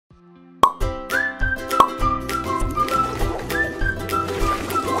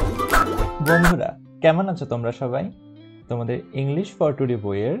বন্ধুরা কেমন আছো তোমরা সবাই? তোমাদের ইংলিশ ফর টুডে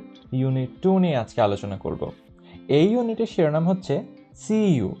বইয়ের ইউনিট 2 নিয়ে আজকে আলোচনা করব। এই ইউনিটের শিরোনাম হচ্ছে সি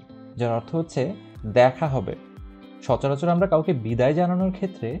ইউ, যার অর্থ হচ্ছে দেখা হবে। সচরাচর আমরা কাউকে বিদায় জানানোর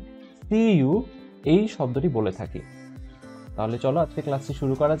ক্ষেত্রে সি ইউ এই শব্দটি বলে থাকি। তাহলে চলো আজকে ক্লাসটি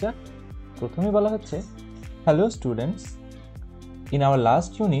শুরু করা যাক। প্রথমে বলা হচ্ছে, hello students, in our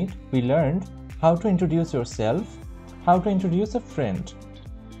last unit we learned how to introduce yourself, how to introduce a friend.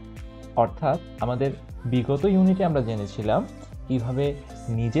 অর্থাৎ আমাদের বিগত ইউনিটে আমরা জেনেছিলাম কিভাবে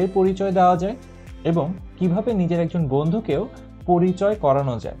নিজের পরিচয় দেওয়া যায় এবং কিভাবে নিজের একজন বন্ধুকেও পরিচয়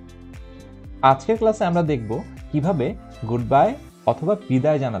করানো যায়। আজকের ক্লাসে আমরা দেখব কিভাবে গুড বাই অথবা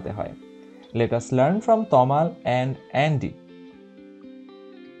বিদায় জানাতে হয়। Let us learn from Tamal and Andy.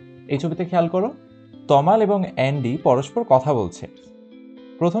 এই ছবিতে খেয়াল করো, তমাল এবং অ্যান্ডি পরস্পর কথা বলছে।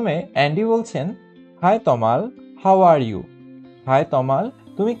 প্রথমে অ্যান্ডি বলছেন, high Tamal, how are you? High তমাল,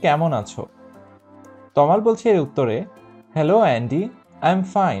 তুমি কেমন আছো? তমাল বলছে এর উত্তরে, hello Andy, I am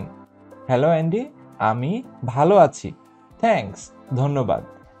fine. Hello Andy, আমি ভালো আছি, থ্যাঙ্কস, ধন্যবাদ।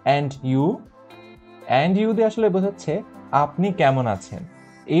 And you? অ্যান্ড ইউ দিয়ে আসলে বোঝাচ্ছে আপনি কেমন আছেন।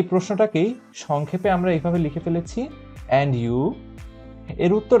 এই প্রশ্নটাকেই সংক্ষেপে আমরা এইভাবে লিখে ফেলেছি, অ্যান্ড ইউ?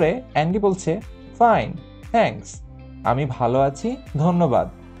 এর উত্তরে অ্যান্ডি বলছে, ফাইন, থ্যাঙ্কস, আমি ভালো আছি, ধন্যবাদ।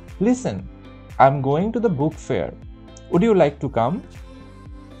 Listen, I am going to the book fair, would you like to come?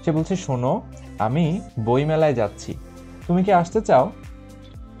 সে বলছে, শোনো, আমি বইমেলায় যাচ্ছি, তুমি কি আসতে চাও?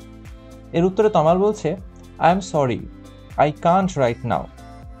 এর উত্তরে তমাল বলছে, I am sorry, I can't right now.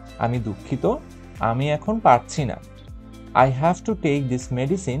 আমি দুঃখিত, আমি এখন পারছি না। I have to take this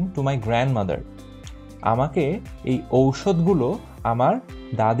medicine to my grandmother. আমাকে এই ঔষধগুলো আমার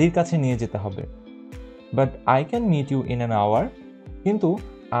দাদির কাছে নিয়ে যেতে হবে। But I can meet you in an hour. কিন্তু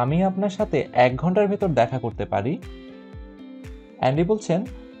আমি আপনার সাথে 1 ঘন্টার ভেতর দেখা করতে পারি। অ্যান্ডি বলছেন,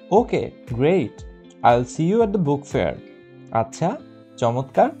 ওকে, great, I will see you at the book fair. আচ্ছা,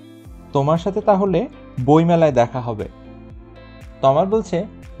 চমৎকার, তোমার সাথে তাহলে বইমেলায় দেখা হবে। তমাল বলছে,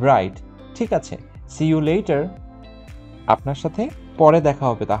 রাইট, ঠিক আছে, সি ইউ লেটার। আপনার সাথে পরে দেখা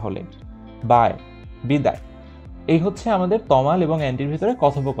হবে তাহলে, বাই, বিদায়। এই হচ্ছে আমাদের তমাল এবং অ্যান্ডির ভিতরে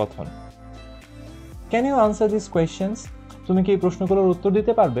কথোপকথন। Can you answer this questions? তুমি কি এই প্রশ্নগুলোর উত্তর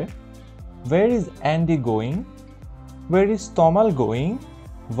দিতে পারবে? ওয়ের is Andy going? ওয়ের is Tamal going?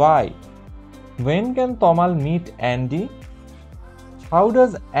 Why? When can Tomal meet Andy? How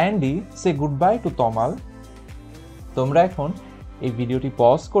does Andy say goodbye to Tomal? তোমরা এখন এই ভিডিওটি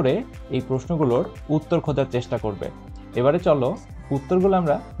পজ করে এই প্রশ্নগুলোর উত্তর খোঁজার চেষ্টা করবে। এবারে চলো উত্তরগুলো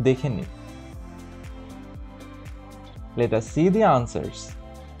আমরা দেখে নিই। Let us see the answers.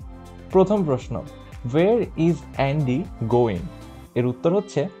 প্রথম প্রশ্ন, Where is Andy going? এর উত্তর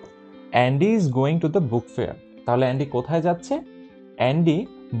হচ্ছে, Andy is going to the book fair. তাহলে অ্যান্ডি কোথায় যাচ্ছে? অ্যান্ডি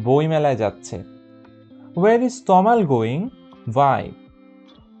বইমেলায় যাচ্ছে। Where is Tomal going? Why?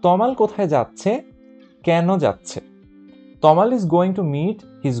 তমাল কোথায় যাচ্ছে? কেন যাচ্ছে? Tomal is going to meet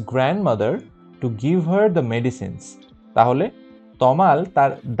his grandmother to give her the medicines. তাহলে তমাল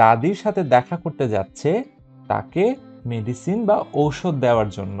তার দাদির সাথে দেখা করতে যাচ্ছে তাকে মেডিসিন বা ঔষধ দেওয়ার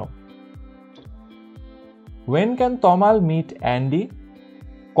জন্য। When can Tomal meet Andy?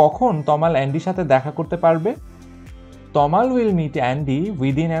 কখন তমাল অ্যান্ডির সাথে দেখা করতে পারবে? তমাল will meet Andy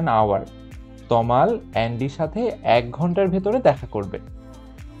within an hour. তমাল অ্যান্ডির সাথে 1 ঘন্টার ভেতরে দেখা করবে।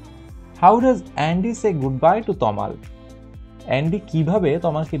 How does Andy say good bye two Tamal? Andy কিভাবে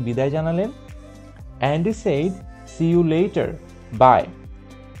তমালকে বিদায় জানালেন? Andy said C you later, by.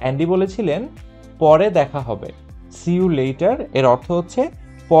 Andy বলেছিলেন পরে দেখা হবে। সি ইউ লেটার এর অর্থ হচ্ছে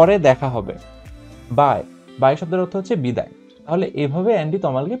পরে দেখা হবে। বাই, বাই শব্দের অর্থ হচ্ছে বিদায়। তাহলে এভাবে অ্যান্ডি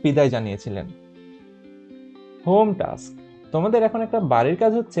তমালকে বিদায় জানিয়েছিলেন। হোম টাস্ক, তোমাদের এখন একটা বাড়ির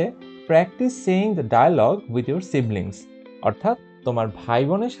কাজ হচ্ছে practice saying the dialogue with your siblings. অর্থাৎ তোমার ভাই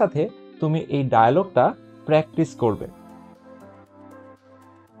বোনের সাথে তুমি এই ডায়ালগটা প্র্যাকটিস করবে।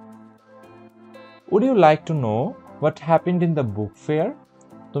 Would you like to know what happened in the book fair?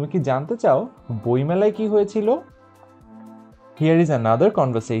 তুমি কি জানতে চাও বইমেলায় কি হয়েছিল? Here is another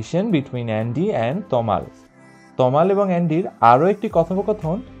conversation between Andy and তমাল। তমাল এবং অ্যান্ডির আরও একটি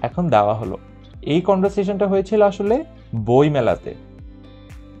কথোপকথন এখন দেওয়া হলো। এই কনভারসেশনটা হয়েছিল আসলে বইমেলাতে।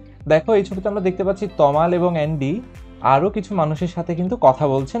 দেখো এই ছবিতে আমরা দেখতে পাচ্ছি তমাল এবং অ্যান্ডি আরও কিছু মানুষের সাথে কিন্তু কথা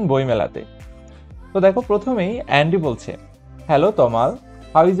বলছেন বইমেলাতে। তো দেখো প্রথমেই অ্যান্ডি বলছে, hello Tamal,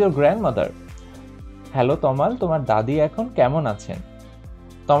 how is your grandmother? Hello তমাল, তোমার দাদি এখন কেমন আছেন?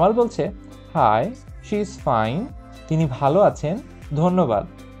 তমাল বলছে, হাই, শি ইজ ফাইন, তিনি ভালো আছেন, ধন্যবাদ,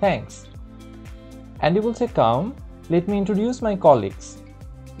 থ্যাঙ্কস। অ্যান্ডি বলছে, কাম, লেট মি ইন্ট্রোডিউস মাই কলিগস।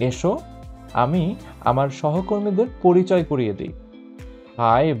 এসো, আমি আমার সহকর্মীদের পরিচয় করিয়ে দিই।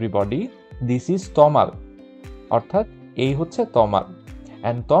 হাই এভরিবডি, দিস ইজ তমাল, অর্থাৎ এই হচ্ছে তমাল।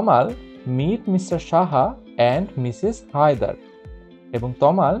 And Tamal meet mister Saha and Mrs Haider, এবং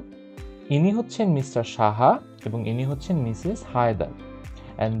তমাল ইনি হচ্ছেন মিস্টার সাহা এবং ইনি হচ্ছেন Mrs Haider.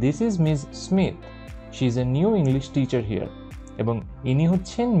 And this is miss Smith, she is a new English teacher here, এবং ইনি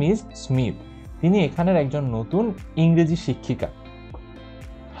হচ্ছেন মিস স্মিথ, তিনি এখানের একজন নতুন ইংরেজি শিক্ষিকা।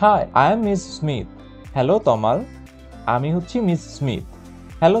 High, I am miss Smith. Hello তমাল, আমি হচ্ছি miss Smith.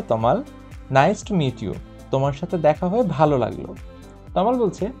 Hello Tamal, nice to meet you, তোমার সাথে দেখা হয়ে ভালো লাগলো। তমাল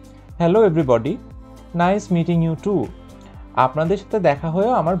বলছে, hello everybody, nice meeting you two, আপনাদের সাথে দেখা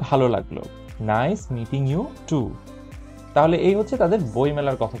হয়েও আমার ভালো লাগলো। Nice meeting you two. তাহলে এই হচ্ছে তাদের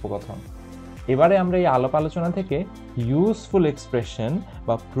বইমেলার কথোপকথন। এবারে আমরা এই আলাপ আলোচনা থেকে ইউজফুল এক্সপ্রেশন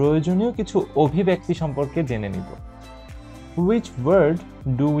বা প্রয়োজনীয় কিছু অভিব্যক্তি সম্পর্কে জেনে নিব। Which word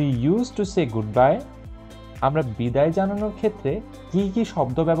do we use to say good bye? আমরা বিদায় জানানোর ক্ষেত্রে কি কি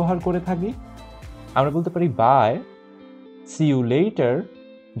শব্দ ব্যবহার করে থাকি? আমরা বলতে পারি বাই, সি ইউ লেটার,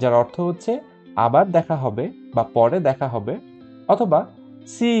 যার অর্থ হচ্ছে আবার দেখা হবে বা পরে দেখা হবে, অথবা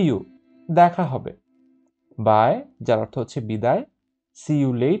সি ইউ, দেখা হবে। বাই যার অর্থ হচ্ছে বিদায়, সি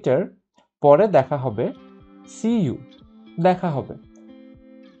ইউ লেটার পরে দেখা হবে, সি ইউ দেখা হবে।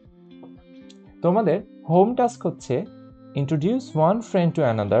 তোমাদের হোম টাস্ক হচ্ছে introduce one friend to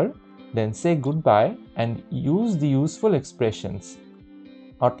another, then say good bye and use the useful expressions.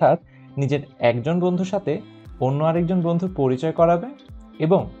 অর্থাৎ নিজের একজন বন্ধুর সাথে অন্য আরেকজন বন্ধুর পরিচয় করাবে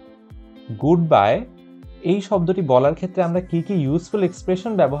এবং গুড বাই এই শব্দটি বলার ক্ষেত্রে আমরা কি কি ইউজফুল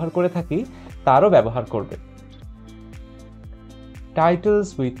এক্সপ্রেশন ব্যবহার করে থাকি তারও ব্যবহার করবে। Titles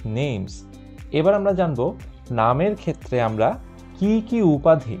with names. এবার আমরা জানব নামের ক্ষেত্রে আমরা কি কি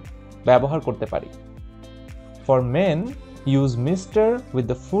উপাধি ব্যবহার করতে পারি। For main use mister with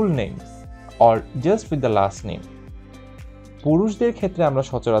the full names or just with the last name. পুরুষদের ক্ষেত্রে আমরা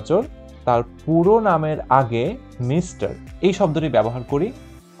সচরাচর তার পুরো নামের আগে মিস্টার এই শব্দটি ব্যবহার করি,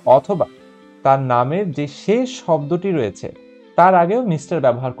 অথবা তার নামের যে শেষ শব্দটি রয়েছে তার আগেও মিস্টার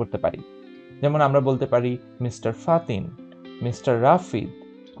ব্যবহার করতে পারি। যেমন আমরা বলতে পারি mister Fatin, mister Rafid,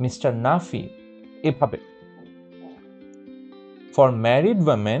 mister Nafi, এভাবে। For married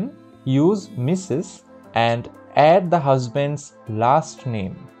women use Mrs and add the husbands last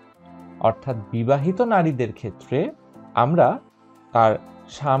name. অর্থাৎ বিবাহিত নারীদের ক্ষেত্রে আমরা তার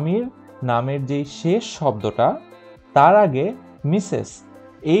স্বামীর নামের যে শেষ শব্দটা তার আগে মিসেস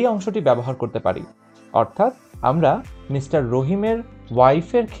এই অংশটি ব্যবহার করতে পারি। অর্থাৎ আমরা মিস্টার রহিমের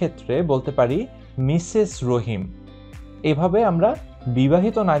ওয়াইফের ক্ষেত্রে বলতে পারি মিসেস রহিম। এভাবে আমরা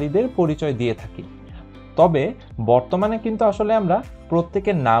বিবাহিত নারীদের পরিচয় দিয়ে থাকি। তবে বর্তমানে কিন্তু আসলে আমরা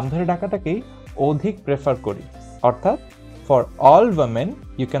প্রত্যেকের নাম ধরে ডাকাটাকেই অধিক প্রেফার করি। অর্থাৎ for all women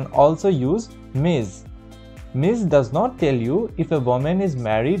you can also use miss. Miss does not tell you if A women is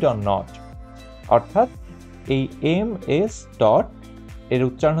married or not. অর্থাৎ এই MS ডট এর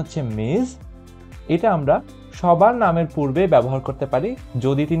উচ্চারণ হচ্ছে মিস, এটা আমরা সবার নামের পূর্বে ব্যবহার করতে পারি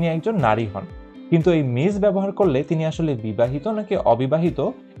যদি তিনি একজন নারী হন। কিন্তু এই মিস ব্যবহার করলে তিনি আসলে বিবাহিত নাকি অবিবাহিত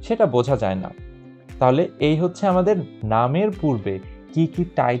সেটা বোঝা যায় না। তাহলে এই হচ্ছে আমাদের নামের পূর্বে কি কি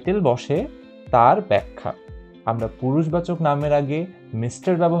টাইটেল বসে তার ব্যাখ্যা। আমরা পুরুষবাচক নামের আগে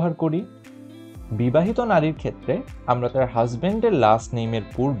মিস্টার ব্যবহার করি। বিবাহিত নারীর ক্ষেত্রে আমরা তার হাজবেন্ডের লাস্ট নেমের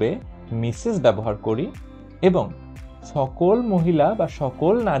পূর্বে মিসেস ব্যবহার করি, এবং সকল মহিলা বা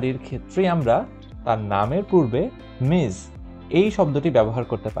সকল নারীর ক্ষেত্রে আমরা তার নামের পূর্বে মিস এই শব্দটি ব্যবহার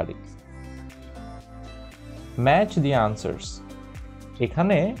করতে পারি। Match the answers.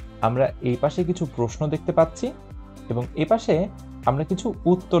 এখানে আমরা এই পাশে কিছু প্রশ্ন দেখতে পাচ্ছি এবং এ পাশে আমরা কিছু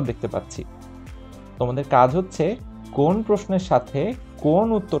উত্তর দেখতে পাচ্ছি। তোমাদের কাজ হচ্ছে কোন প্রশ্নের সাথে কোন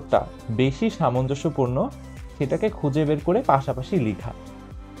উত্তরটা বেশি সামঞ্জস্যপূর্ণ সেটাকে খুঁজে বের করে পাশাপাশি লেখা।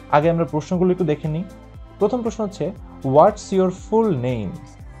 আগে আমরা প্রশ্নগুলো একটু দেখে নিই। প্রথম প্রশ্ন হচ্ছে হোয়াটস ইউর ফুল নেম।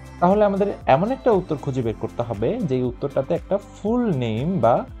 তাহলে আমাদের এমন একটা উত্তর খুঁজে বের করতে হবে যে উত্তরটাতে একটা ফুল নেম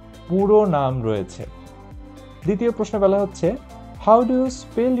বা পুরো নাম রয়েছে। দ্বিতীয় প্রশ্ন বলা হচ্ছে how do you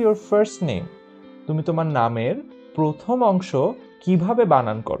spell your first name. তুমি তোমার নামের প্রথম অংশ কিভাবে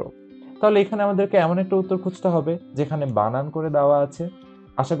বানান করো। তাহলে এখানে আমাদেরকে এমন একটা উত্তর খুঁজতে হবে যেখানে বানান করে দেওয়া আছে।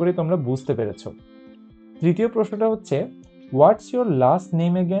 আশা করি তোমরা বুঝতে পেরেছো। তৃতীয় প্রশ্নটা হচ্ছে what's your last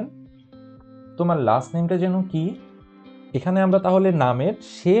name again. তোমার লাস্ট নেমটা যেন কি। এখানে আমরা তাহলে নামের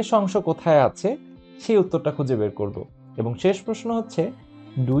শেষ অংশ কোথায় আছে সেই উত্তরটা খুঁজে বের করব। এবং শেষ প্রশ্ন হচ্ছে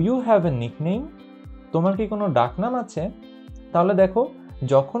do you have a nickname. তোমার কি কোনো ডাকনাম আছে। তাহলে দেখো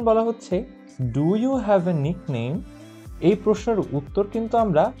যখন বলা হচ্ছে do you have a nickname, এই প্রশ্নের উত্তর কিন্তু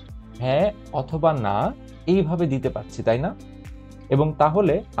আমরা হ্যাঁ অথবা না এইভাবে দিতে পারছি, তাই না। এবং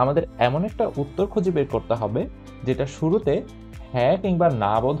তাহলে আমাদের এমন একটা উত্তর খুঁজে বের করতে হবে যেটা শুরুতে হ্যাঁ কিংবা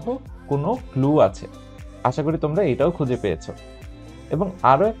না বোধক কোনো ক্লু আছে। আশা করি তোমরা এটাও খুঁজে পেয়েছো। এবং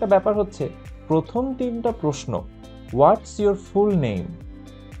আরও একটা ব্যাপার হচ্ছে, প্রথম 3টা প্রশ্ন, হোয়াটস ইউর ফুল নেম,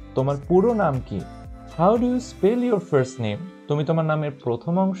 তোমার পুরো নাম কি, how do you spell your first name, তুমি তোমার নামের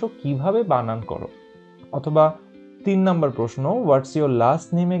প্রথম অংশ কিভাবে বানান করো, অথবা 3 নম্বর প্রশ্ন, what's your last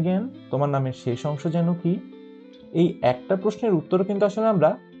name again, তোমার নামের শেষ অংশ যেন কি। এই একটা প্রশ্নের উত্তর কিন্তু আসলে আমরা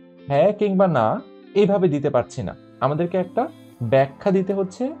হ্যাঁ কিংবা না এইভাবে দিতে পারছি না, আমাদেরকে একটা ব্যাখ্যা দিতে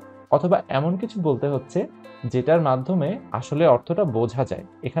হচ্ছে অথবা এমন কিছু বলতে হচ্ছে যেটার মাধ্যমে আসলে অর্থটা বোঝা যায়।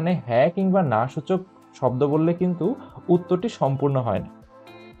 এখানে হ্যাঁ কিংবা না সূচক শব্দ বললে কিন্তু উত্তরটি সম্পূর্ণ হয় না।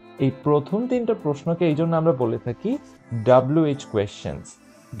 এই প্রথম 3টা প্রশ্নকে এই জন্য আমরা বলে থাকি WH কোয়েশ্চেন্স।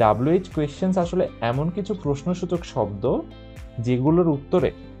 WH কোয়েশ্চেন্স আসলে এমন কিছু প্রশ্নসূচক শব্দ যেগুলোর উত্তরে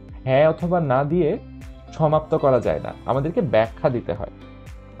হ্যাঁ অথবা না দিয়ে সমাপ্ত করা যায় না, আমাদেরকে ব্যাখ্যা দিতে হয়।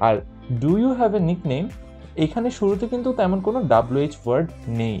 আর do you have a nickname, এখানে শুরুতে কিন্তু তেমন কোনো WH ওয়ার্ড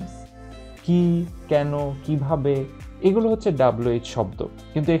নেই। কি, কেন, কিভাবে, এগুলো হচ্ছে WH শব্দ,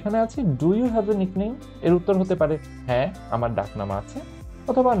 কিন্তু এখানে আছে do you have a nickname, এর উত্তর হতে পারে হ্যাঁ আমার ডাকনাম আছে,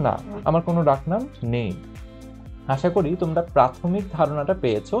 অথবা না আমার কোনো ডাকনাম নেই। আশা করি তোমরা প্রাথমিক ধারণাটা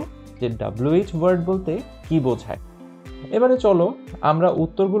পেয়েছো যে WH ওয়ার্ড বলতে কি বোঝায়। এবারে চলো আমরা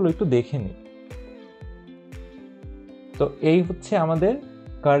উত্তরগুলো একটু দেখে নিই। তো এই হচ্ছে আমাদের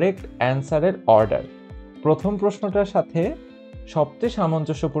কারেক্ট অ্যান্সারের অর্ডার। প্রথম প্রশ্নটার সাথে সবচেয়ে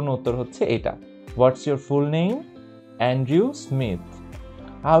সামঞ্জস্যপূর্ণ উত্তর হচ্ছে এটা, what's your full name, Andrew Smith.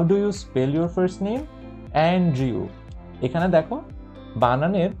 How do you spell your first name, Andrew. এখানে দেখো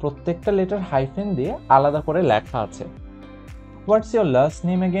বানানের প্রত্যেকটা লেটার হাইফেন দিয়ে আলাদা করে লেখা আছে। What's your last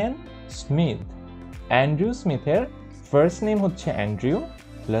name again, Smith. Andrew স্মিথের first name হচ্ছে অ্যান্ড্রিউ,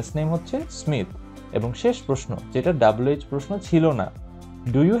 লাস্ট নেম হচ্ছে স্মিথ। এবং শেষ প্রশ্ন, যেটা WH প্রশ্ন ছিল না,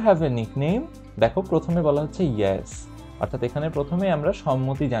 do you have a nickname, দেখো প্রথমে বলা হচ্ছে ইয়েস, অর্থাৎ এখানে প্রথমে আমরা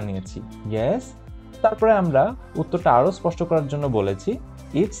সম্মতি জানিয়েছি ইয়েস। তারপরে আমরা উত্তরটা আরো স্পষ্ট করার জন্য বলেছি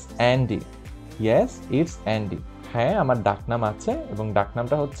it's Andy, yes it's Andy, হ্যাঁ আমার ডাকনাম আছে এবং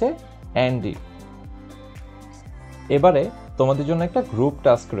ডাকনামটা হচ্ছে অ্যান্ডি। এবারে তোমাদের জন্য একটা গ্রুপ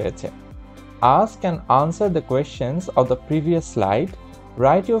টাস্ক রয়েছে। Ask and answer the questions of the previous slide,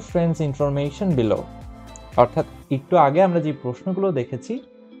 right your friends information below. অর্থাৎ একটু আগে আমরা যে প্রশ্নগুলো দেখেছি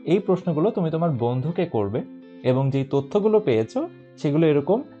এই প্রশ্নগুলো তুমি তোমার বন্ধুকে করবে এবং যেই তথ্যগুলো পেয়েছো সেগুলো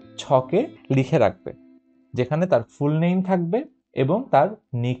এরকম ছকে লিখে রাখবে, যেখানে তার ফুল নেম থাকবে এবং তার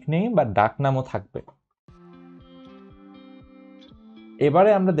নিকনেম বা ডাকনামও থাকবে।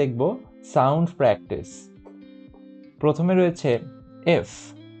 এবারে আমরা দেখব সাউন্ড প্র্যাকটিস। প্রথমে রয়েছে F.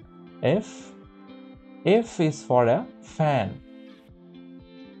 F, F is for a fan.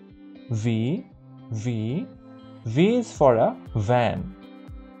 V, V, V is for a van.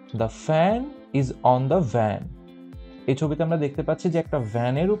 The fan is on the van. এই ছবিতে আমরা দেখতে পাচ্ছি যে একটা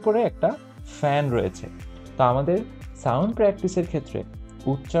ভ্যানের উপরে একটা ফ্যান রয়েছে। তো আমাদের সাউন্ড প্র্যাকটিসের ক্ষেত্রে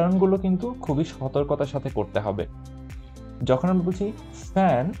উচ্চারণগুলো কিন্তু খুবই সতর্কতার সাথে করতে হবে। যখন আমরা বলছি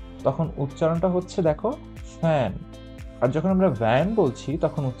ফ্যান তখন উচ্চারণটা হচ্ছে দেখো ফ্যান, আর যখন আমরা ভ্যান বলছি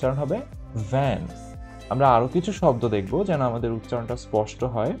তখন উচ্চারণ হবে ভ্যান। আমরা আরো কিছু শব্দ দেখব যেন আমাদের উচ্চারণটা স্পষ্ট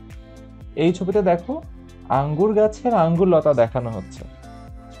হয়। এই ছবিতে দেখো আঙ্গুর গাছের আঙ্গুর লতা দেখানো হচ্ছে,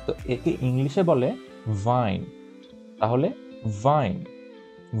 তো একে ইংলিশে বলে ভাইন। তাহলে vine,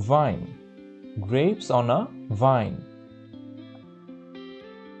 vine, grapes on a vine.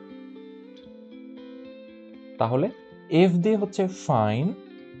 তাহলে এফ দিয়ে হচ্ছে fine,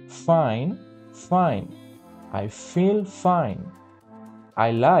 fine, fine. I feel fine. I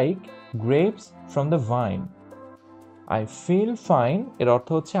like grapes from the vine. I feel fine এর অর্থ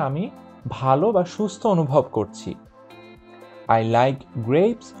হচ্ছে আমি ভালো বা সুস্থ অনুভব করছি। I like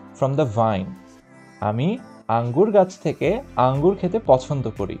grapes from the vine. আমি আঙ্গুর গাছ থেকে আঙ্গুর খেতে পছন্দ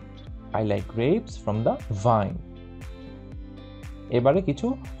করি। I like grapes from the vine. এবারে কিছু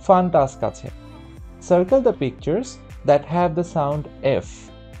ফান টাস্ক আছে। Circle the pictures that have the sound F.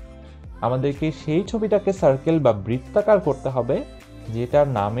 আমাদেরকে সেই ছবিটাকে সার্কেল বা বৃত্তাকার করতে হবে যেটার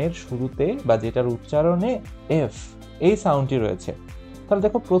নামের শুরুতে বা যেটার উচ্চারণে এফ এই সাউন্ডটি রয়েছে। তাহলে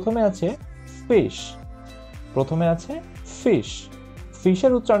দেখো প্রথমে আছে ফিশ, প্রথমে আছে ফিশ।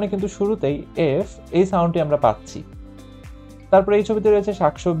 ফিশের উচ্চারণে কিন্তু শুরুতেই এফ এই সাউন্ডটি আমরা পাচ্ছি। তারপরে এই ছবিতে রয়েছে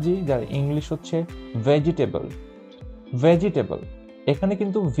শাকসবজি, যার ইংলিশ হচ্ছে ভেজিটেবল, ভেজিটেবল। এখানে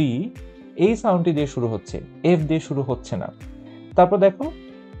কিন্তু ভি এই সাউন্ডটি দিয়ে শুরু হচ্ছে, এফ দিয়ে শুরু হচ্ছে না। তারপর দেখো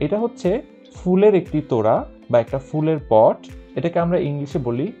এটা হচ্ছে ফুলের একটি তোড়া বা একটা ফুলের পট, এটাকে আমরা ইংলিশে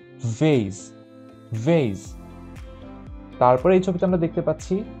বলি ভেজ, ভেজ। তারপরে এই ছবিতে আমরা দেখতে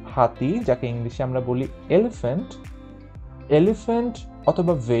পাচ্ছি হাতি, যাকে ইংলিশে আমরা বলি এলিফ্যান্ট, এলিফ্যান্ট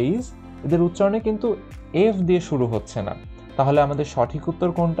অথবা ভেজ। এদের উচ্চারণে কিন্তু এফ দিয়ে শুরু হচ্ছে না। তাহলে আমাদের সঠিক উত্তর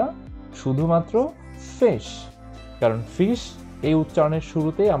কোনটা? শুধুমাত্র ফিশ, কারণ ফিশ এই উচ্চারণের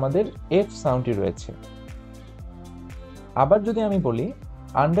শুরুতেই আমাদের এফ সাউন্ডটি রয়েছে। আবার যদি আমি বলি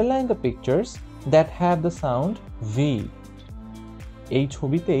underline the pictures that have the sound V, এই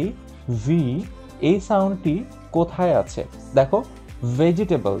ছবিতেই ভি এই সাউন্ডটি কোথায় আছে? দেখো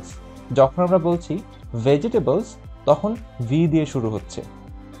ভেজিটেবলস, যখন আমরা বলছি ভেজিটেবলস তখন ভি দিয়ে শুরু হচ্ছে,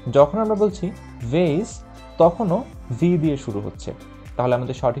 যখন আমরা বলছি ভেজ তখনও ভি দিয়ে শুরু হচ্ছে। তাহলে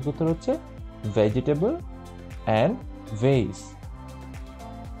আমাদের সঠিক উত্তর হচ্ছে ভেজিটেবল অ্যান্ড ভেজ।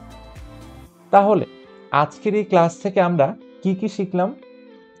 তাহলে আজকের এই ক্লাস থেকে আমরা কি কি শিখলাম?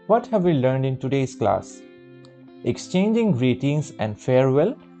 What have we learned in today's class? Exchanging greetings and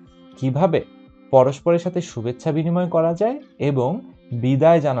farewell, কিভাবে পরস্পরের সাথে শুভেচ্ছা বিনিময় করা যায় এবং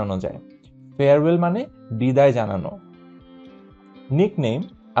বিদায় জানানো যায়। ফেয়ারওয়েল মানে বিদায় জানানো। নিকনেম,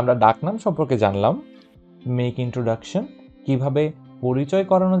 আমরা ডাকনাম সম্পর্কে জানলাম। মেক ইন্ট্রোডাকশন, কিভাবে পরিচয়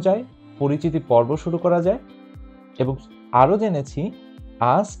করানো যায়, পরিচিতি পর্ব শুরু করা যায়। এবং আরও জেনেছি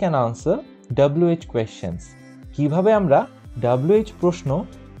ask and answer WH questions, কিভাবে আমরা WH প্রশ্ন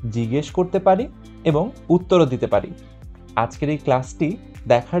জিজ্ঞেস করতে পারি এবং উত্তরও দিতে পারি। আজকের এই ক্লাসটি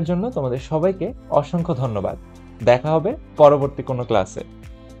দেখার জন্য তোমাদের সবাইকে অসংখ্য ধন্যবাদ। দেখা হবে পরবর্তী কোনো ক্লাসে।